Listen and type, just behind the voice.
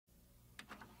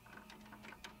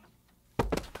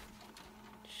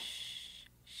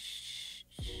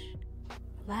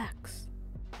Relax.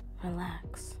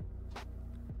 Relax.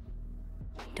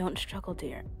 Don't struggle,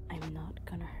 dear. I'm not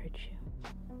gonna hurt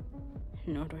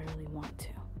you. Nor do I really want to.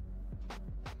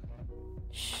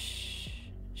 Shh.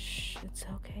 Shh. It's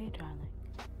okay, darling.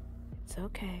 It's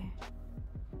okay.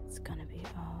 It's gonna be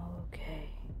okay.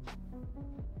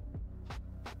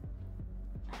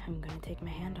 I'm gonna take my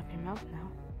hand off your mouth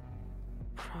now.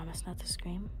 Promise not to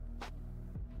scream.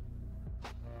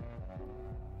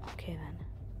 Okay then.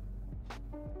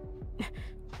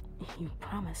 You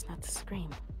promise not to scream.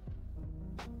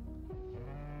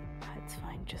 It's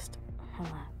fine, just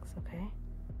relax, okay?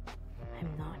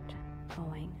 I'm not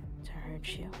going to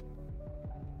hurt you.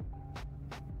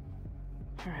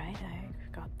 Alright, I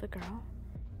got the girl.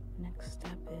 Next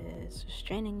step is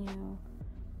restraining you,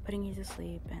 putting you to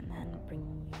sleep, and then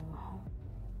bringing you home.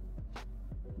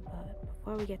 But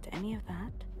before we get to any of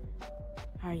that,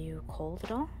 are you cold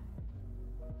at all?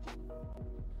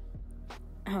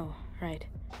 Oh, right.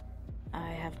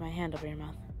 I have my hand over your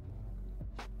mouth.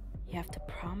 You have to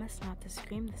promise not to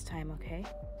scream this time, okay?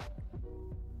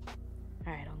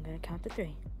 Alright, I'm gonna count to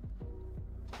 3.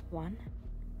 1,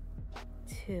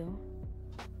 2,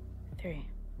 3.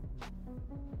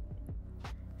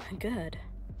 Good.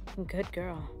 Good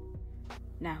girl.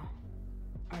 Now,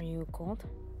 are you cold?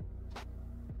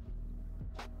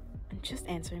 Just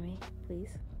answer me,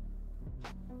 please.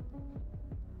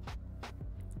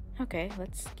 Okay,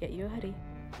 let's get you a hoodie.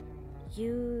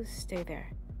 You stay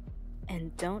there.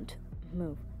 And don't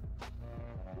move.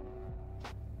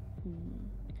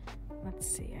 Let's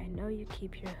see, I know you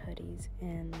keep your hoodies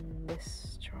in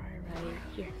this drawer right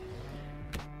here.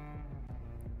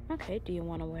 Okay, do you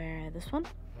want to wear this one?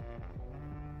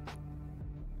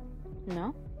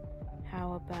 No?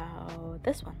 How about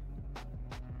this one?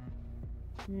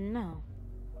 No.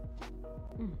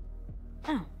 Oh,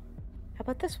 how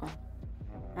about this one?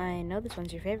 I know this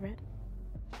one's your favorite.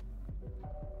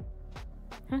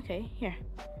 Okay, here.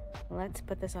 Let's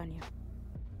put this on you.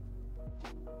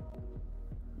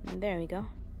 There we go.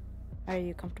 Are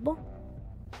you comfortable?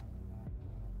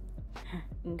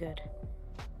 Good.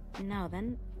 Now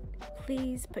then,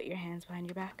 please put your hands behind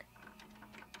your back.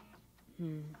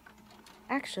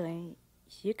 Actually,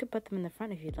 you could put them in the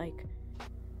front if you'd like.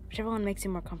 Whichever one makes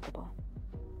you more comfortable.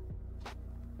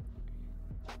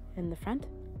 In the front?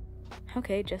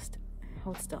 Okay, just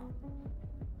hold still.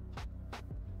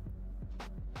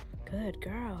 Good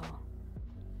girl.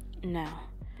 Now,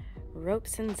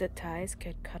 ropes and zip ties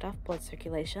could cut off blood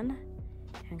circulation,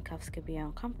 handcuffs could be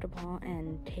uncomfortable,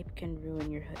 and tape can ruin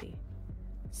your hoodie.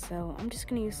 So I'm just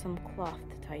gonna use some cloth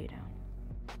to tie you down.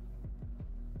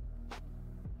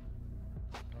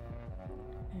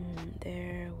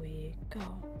 There we go.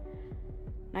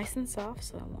 Nice and soft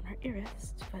so it won't hurt your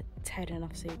wrist, but tight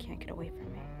enough so you can't get away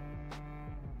from me.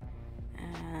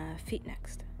 Feet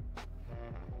next.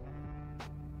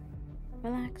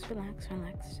 Relax, relax,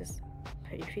 relax. Just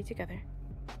put your feet together.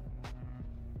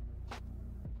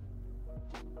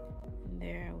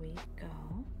 There we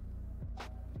go.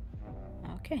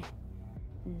 Okay.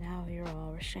 Now you're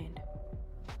all restrained.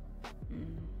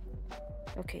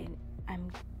 Okay,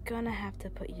 I'm gonna have to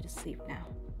put you to sleep now.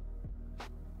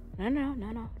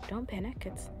 No. Don't panic.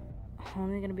 It's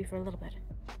only gonna be for a little bit.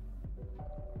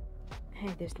 Hey,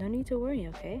 there's no need to worry,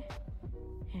 okay?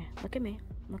 Here, look at me.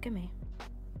 Look at me.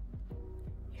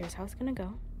 Here's how it's gonna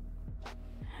go.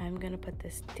 I'm gonna put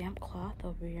this damp cloth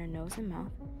over your nose and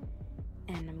mouth,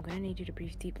 and I'm gonna need you to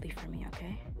breathe deeply for me,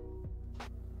 okay?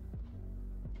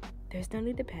 There's no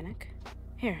need to panic.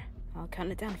 Here, I'll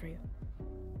count it down for you.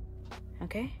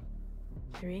 Okay?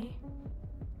 3,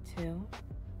 2,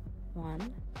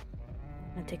 1.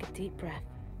 Now take a deep breath.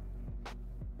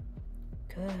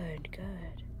 Good.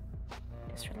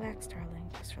 Just relax, darling.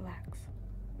 Just relax.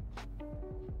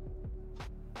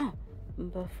 Oh,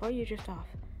 before you drift off,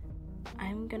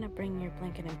 I'm gonna bring your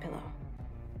blanket and pillow.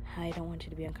 I don't want you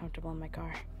to be uncomfortable in my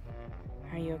car.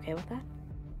 Are you okay with that?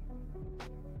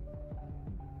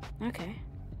 Okay.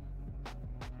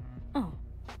 Oh,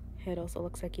 it also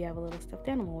looks like you have a little stuffed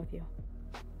animal with you.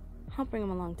 I'll bring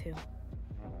him along too.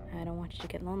 I don't want you to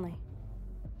get lonely.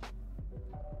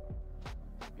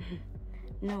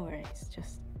 No worries,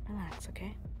 just relax,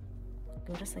 okay?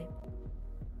 Go to sleep.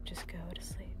 Just go to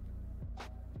sleep.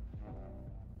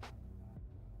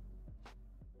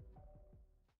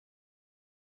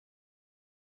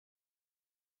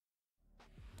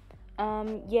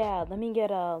 Yeah, let me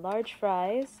get large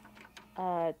fries,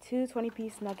 2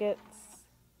 20-piece nuggets.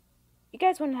 You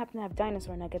guys wouldn't happen to have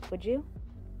dinosaur nuggets, would you?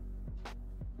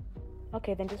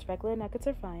 Okay, then just regular nuggets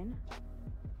are fine.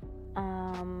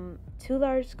 2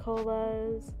 large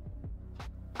colas.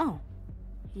 Oh,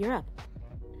 you're up.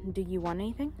 Do you want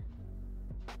anything?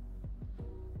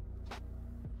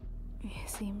 You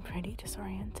seem pretty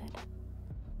disoriented.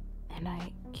 And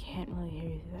I can't really hear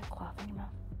you through that cloth in your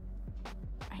mouth.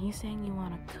 Are you saying you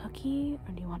want a cookie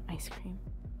or do you want ice cream?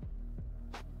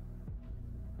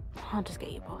 I'll just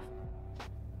get you both.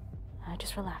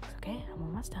 Just relax, okay? I'm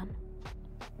almost done.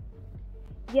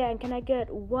 Yeah, and can I get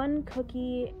one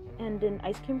cookie and an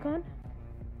ice cream cone?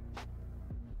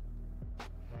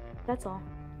 That's all.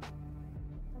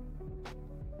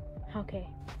 Okay,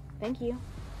 thank you.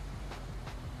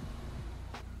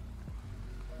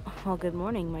 Well, good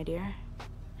morning, my dear.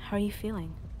 How are you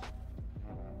feeling?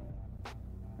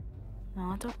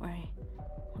 No, don't worry.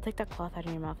 I'll take that cloth out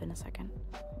of your mouth in a second.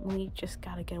 We just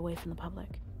gotta get away from the public.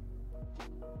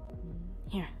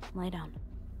 Here, lay down.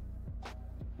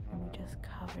 Let me just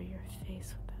cover your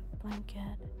face with that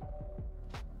blanket.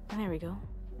 There we go.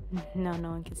 Now no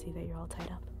one can see that you're all tied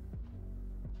up.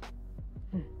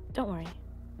 Don't worry.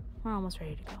 We're almost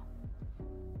ready to go.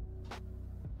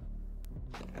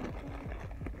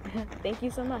 Thank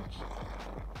you so much.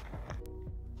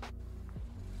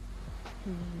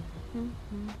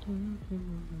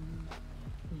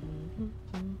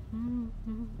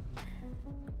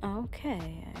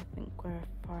 Okay, I think we're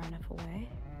far enough away.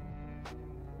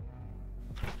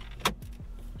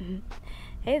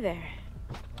 Hey there.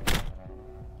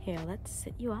 Here, let's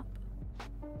sit you up.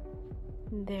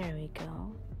 There we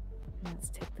go. Let's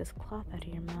take this cloth out of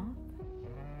your mouth.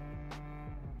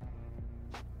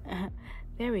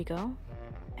 There we go.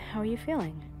 How are you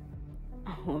feeling?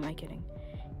 Oh, who am I kidding?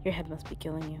 Your head must be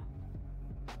killing you.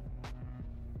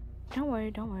 Don't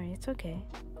worry, it's okay.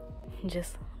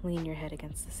 Just lean your head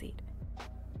against the seat.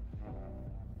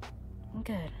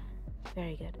 Good.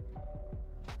 Very good.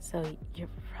 So you're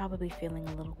probably feeling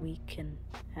a little weak and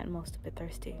at most a bit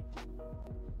thirsty.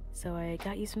 So I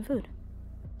got you some food.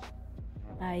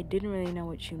 I didn't really know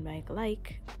what you might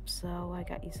like, so I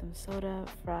got you some soda,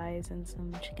 fries, and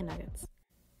some chicken nuggets.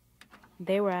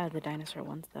 They were out of the dinosaur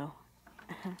ones, though.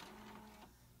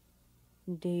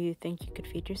 Do you think you could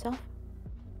feed yourself?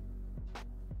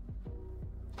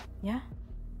 Yeah?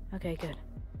 Okay, good.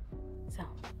 So,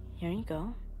 here you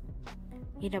go.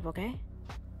 Eat up, okay?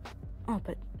 Oh,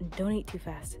 but don't eat too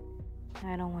fast.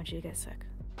 I don't want you to get sick.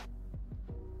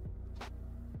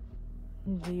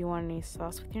 Do you want any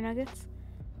sauce with your nuggets?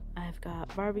 I've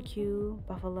got barbecue,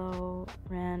 buffalo,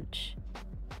 ranch.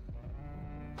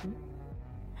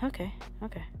 Okay.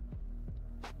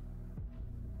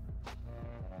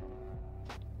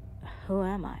 Who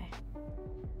am I?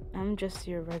 I'm just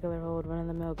your regular old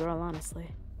run-of-the-mill girl,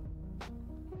 honestly.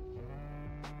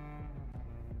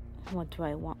 What do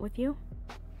I want with you?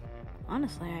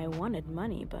 Honestly, I wanted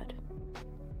money, but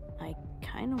I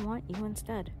kinda want you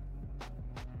instead.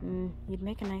 You'd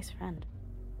make a nice friend.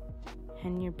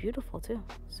 And you're beautiful too,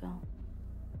 so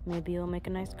maybe you'll make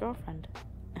a nice girlfriend.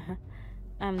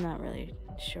 I'm not really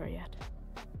sure yet.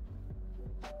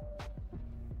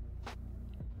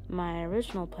 My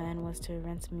original plan was to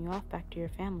ransom you off back to your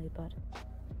family, but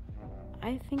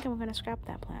I think I'm gonna scrap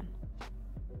that plan.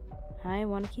 I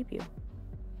want to keep you.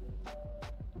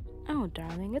 Oh,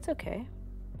 darling, it's okay.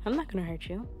 I'm not gonna hurt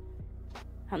you.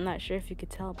 I'm not sure if you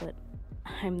could tell, but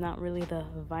I'm not really the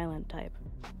violent type.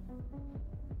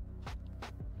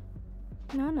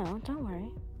 No, don't worry.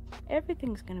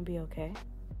 Everything's gonna be okay.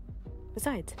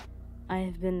 Besides,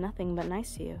 I've been nothing but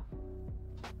nice to you.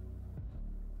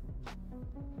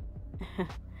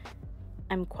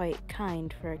 I'm quite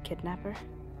kind for a kidnapper.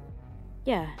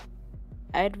 Yeah,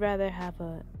 I'd rather have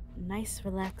a nice,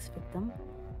 relaxed victim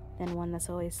than one that's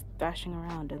always thrashing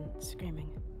around and screaming.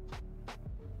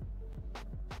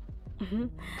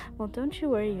 Well, don't you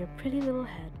worry your pretty little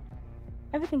head.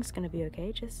 Everything's gonna be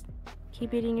okay, just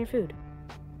keep eating your food.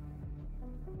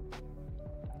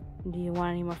 Do you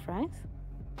want any more fries?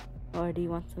 Or do you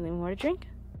want something more to drink?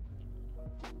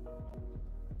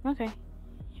 Okay,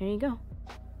 here you go.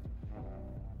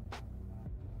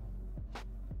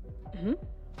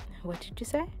 What did you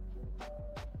say?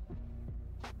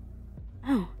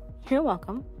 Oh, you're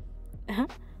welcome.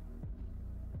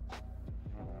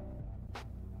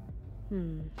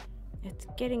 It's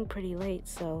getting pretty late,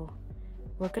 so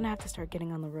we're gonna have to start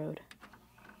getting on the road.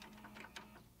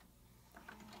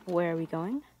 Where are we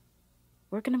going?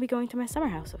 We're gonna be going to my summer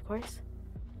house, of course.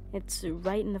 It's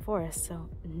right in the forest, so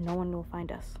no one will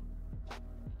find us.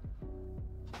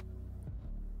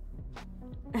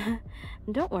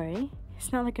 Don't worry.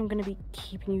 It's not like I'm gonna be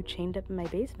keeping you chained up in my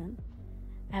basement.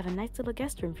 I have a nice little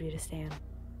guest room for you to stay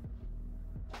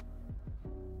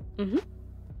in.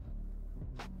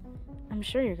 I'm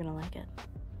sure you're gonna like it.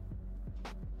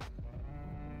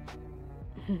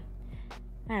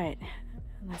 Alright,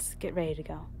 let's get ready to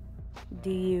go. Do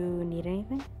you need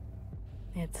anything?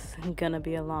 It's gonna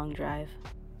be a long drive.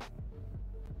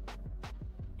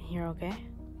 You're okay?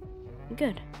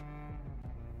 Good.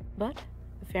 But,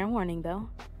 fair warning though,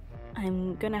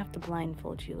 I'm gonna have to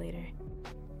blindfold you later.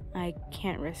 I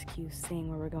can't risk you seeing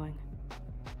where we're going.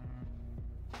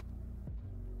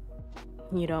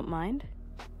 You don't mind?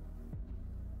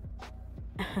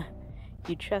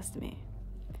 You trust me.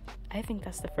 I think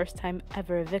that's the first time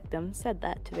ever a victim said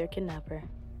that to their kidnapper.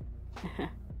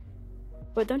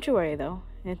 But don't you worry though,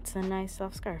 it's a nice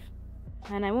soft scarf.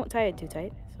 And I won't tie it too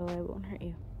tight, so it won't hurt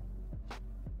you.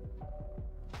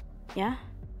 Yeah?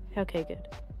 Okay, good.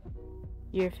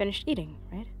 You're finished eating,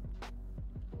 right?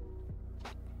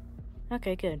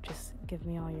 Okay, good. Just give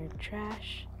me all your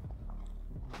trash.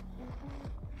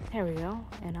 There we go.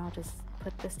 And I'll just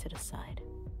put this to the side.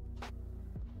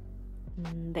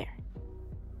 There.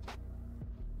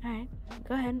 Alright,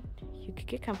 go ahead. You could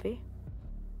get comfy.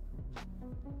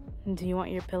 Do you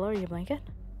want your pillow or your blanket?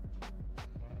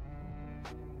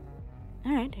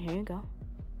 Alright, here you go.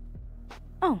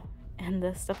 Oh, and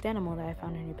the stuffed animal that I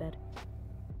found in your bed.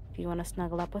 Do you want to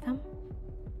snuggle up with him?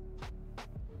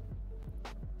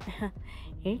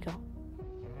 Here you go.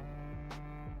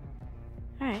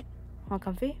 Alright, all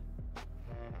comfy?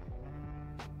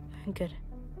 Good.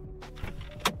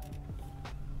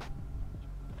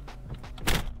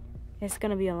 It's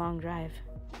gonna be a long drive.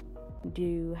 Do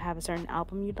you have a certain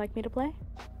album you'd like me to play?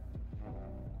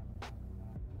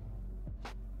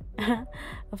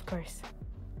 Of course.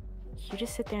 You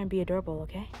just sit there and be adorable,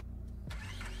 okay?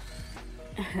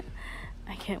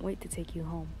 I can't wait to take you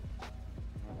home.